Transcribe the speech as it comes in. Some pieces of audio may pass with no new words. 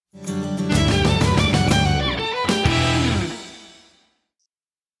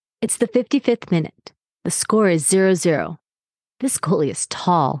It's the 55th minute. The score is 0-0. This goalie is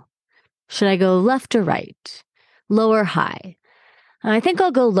tall. Should I go left or right? Low or high? I think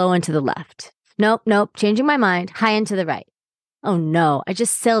I'll go low and to the left. Nope, changing my mind, high and to the right. Oh no, I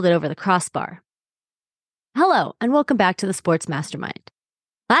just sailed it over the crossbar. Hello, and welcome back to the Sports Mastermind.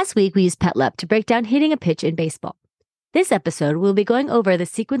 Last week, we used PETTLEP to break down hitting a pitch in baseball. This episode, we'll be going over the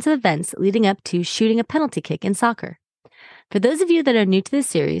sequence of events leading up to shooting a penalty kick in soccer. For those of you that are new to this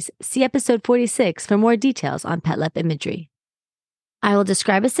series, see episode 46 for more details on PETTLEP imagery. I will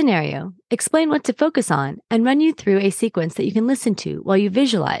describe a scenario, explain what to focus on, and run you through a sequence that you can listen to while you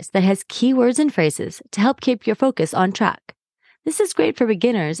visualize that has key words and phrases to help keep your focus on track. This is great for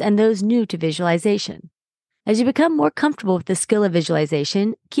beginners and those new to visualization. As you become more comfortable with the skill of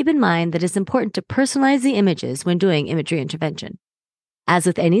visualization, keep in mind that it's important to personalize the images when doing imagery intervention. As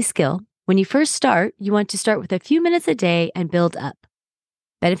with any skill, when you first start, you want to start with a few minutes a day and build up.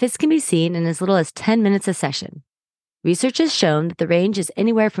 Benefits can be seen in as little as 10 minutes a session. Research has shown that the range is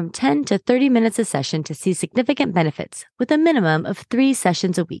anywhere from 10 to 30 minutes a session to see significant benefits, with a minimum of 3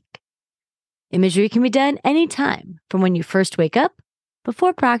 sessions a week. Imagery can be done anytime, from when you first wake up,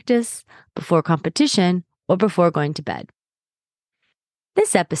 before practice, before competition, or before going to bed.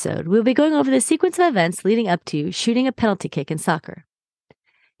 This episode, we'll be going over the sequence of events leading up to shooting a penalty kick in soccer.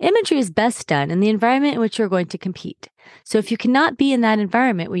 Imagery is best done in the environment in which you're going to compete. So if you cannot be in that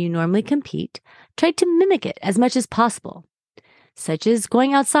environment where you normally compete, try to mimic it as much as possible, such as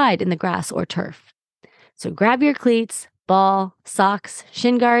going outside in the grass or turf. So grab your cleats, ball, socks,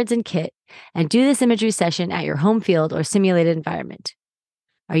 shin guards, and kit, and do this imagery session at your home field or simulated environment.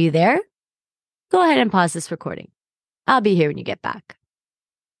 Are you there? Go ahead and pause this recording. I'll be here when you get back.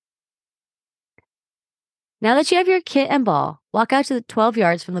 Now that you have your kit and ball, walk out to the 12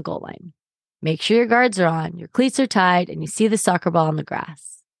 yards from the goal line. Make sure your guards are on, your cleats are tied, and you see the soccer ball on the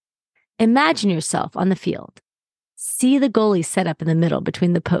grass. Imagine yourself on the field. See the goalie set up in the middle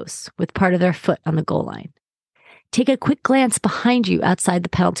between the posts with part of their foot on the goal line. Take a quick glance behind you outside the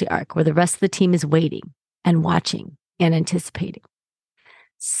penalty arc where the rest of the team is waiting and watching and anticipating.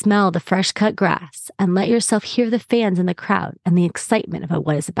 Smell the fresh cut grass and let yourself hear the fans in the crowd and the excitement of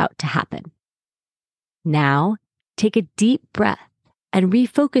what is about to happen. Now, take a deep breath and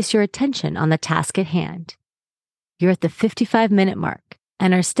refocus your attention on the task at hand. You're at the 55-minute mark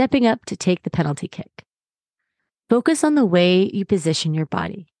and are stepping up to take the penalty kick. Focus on the way you position your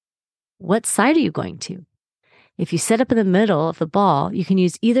body. What side are you going to? If you set up in the middle of the ball, you can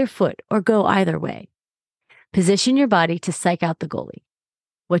use either foot or go either way. Position your body to psych out the goalie.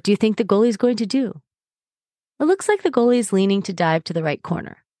 What do you think the goalie is going to do? It looks like the goalie is leaning to dive to the right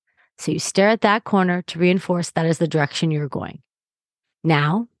corner. So you stare at that corner to reinforce that is the direction you're going.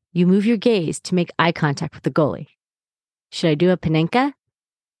 Now, you move your gaze to make eye contact with the goalie. Should I do a panenka?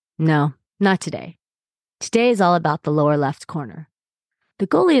 No, not today. Today is all about the lower left corner. The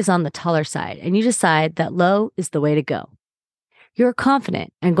goalie is on the taller side, and you decide that low is the way to go. You're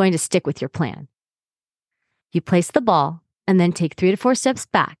confident and going to stick with your plan. You place the ball and then take 3 to 4 steps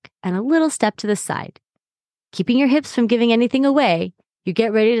back and a little step to the side. Keeping your hips from giving anything away, you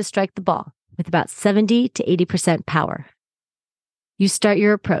get ready to strike the ball with about 70 to 80% power. You start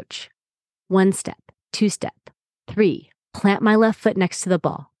your approach. 1 step, 2 step, 3. Plant my left foot next to the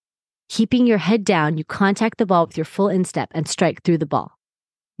ball. Keeping your head down, you contact the ball with your full instep and strike through the ball.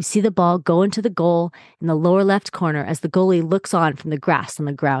 You see the ball go into the goal in the lower left corner as the goalie looks on from the grass on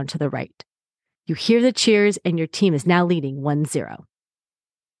the ground to the right. You hear the cheers and your team is now leading 1-0.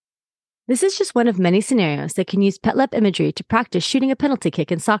 This is just one of many scenarios that can use PETTLEP imagery to practice shooting a penalty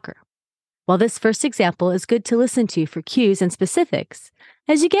kick in soccer. While this first example is good to listen to for cues and specifics,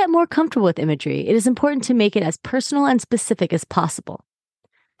 as you get more comfortable with imagery, it is important to make it as personal and specific as possible.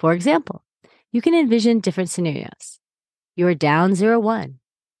 For example, you can envision different scenarios. You're down 0-1.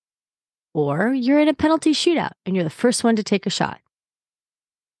 Or you're in a penalty shootout and you're the first one to take a shot.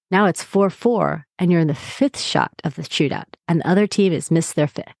 Now it's 4-4 and you're in the 5th shot of the shootout and the other team has missed their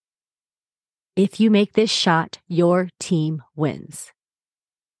 5th. If you make this shot, your team wins.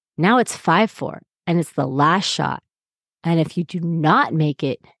 Now it's 5-4 and it's the last shot. And if you do not make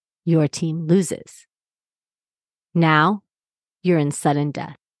it, your team loses. Now you're in sudden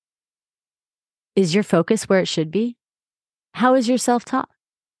death. Is your focus where it should be? How is your self-talk?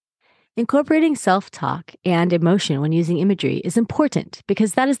 Incorporating self-talk and emotion when using imagery is important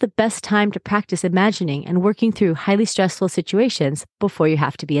because that is the best time to practice imagining and working through highly stressful situations before you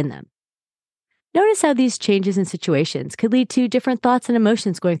have to be in them. Notice how these changes in situations could lead to different thoughts and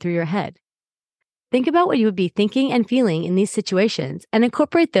emotions going through your head. Think about what you would be thinking and feeling in these situations and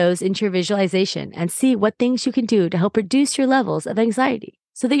incorporate those into your visualization and see what things you can do to help reduce your levels of anxiety.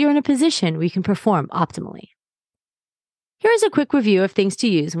 so that you're in a position where you can perform optimally. Here's a quick review of things to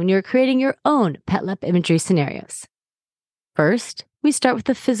use when you're creating your own PETTLEP imagery scenarios. First, we start with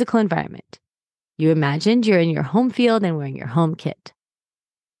the physical environment. You imagined you're in your home field and wearing your home kit.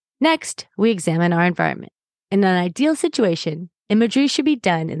 Next, we examine our environment. In an ideal situation, imagery should be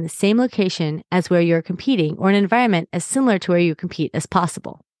done in the same location as where you're competing or an environment as similar to where you compete as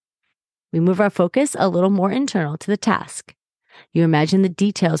possible. We move our focus a little more internal to the task. You imagine the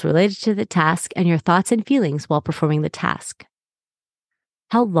details related to the task and your thoughts and feelings while performing the task.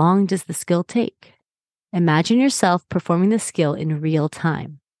 How long does the skill take? Imagine yourself performing the skill in real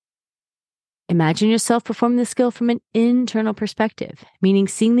time. Imagine yourself performing the skill from an internal perspective, meaning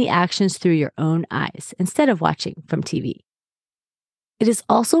seeing the actions through your own eyes instead of watching from TV. It is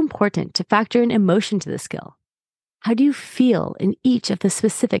also important to factor in emotion to the skill. How do you feel in each of the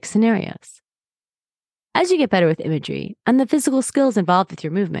specific scenarios? As you get better with imagery and the physical skills involved with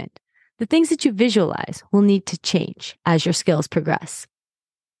your movement, the things that you visualize will need to change as your skills progress.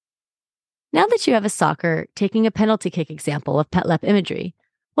 Now that you have a soccer taking a penalty kick example of PETTLEP imagery,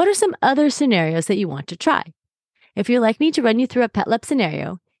 what are some other scenarios that you want to try? If you'd like me to run you through a PETTLEP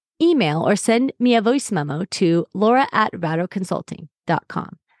scenario, email or send me a voice memo to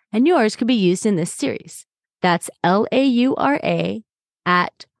laura@radoconsulting.com, and yours could be used in this series. That's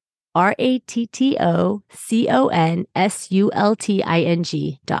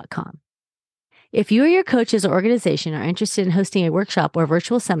laura@rattocconsulting.com. If you or your coaches or organization are interested in hosting a workshop or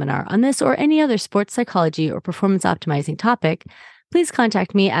virtual seminar on this or any other sports psychology or performance optimizing topic, please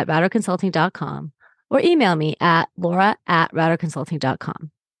contact me at rattleconsulting.com or email me at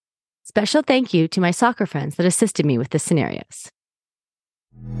laura@rattleconsulting.com. Special thank you to my soccer friends that assisted me with the scenarios.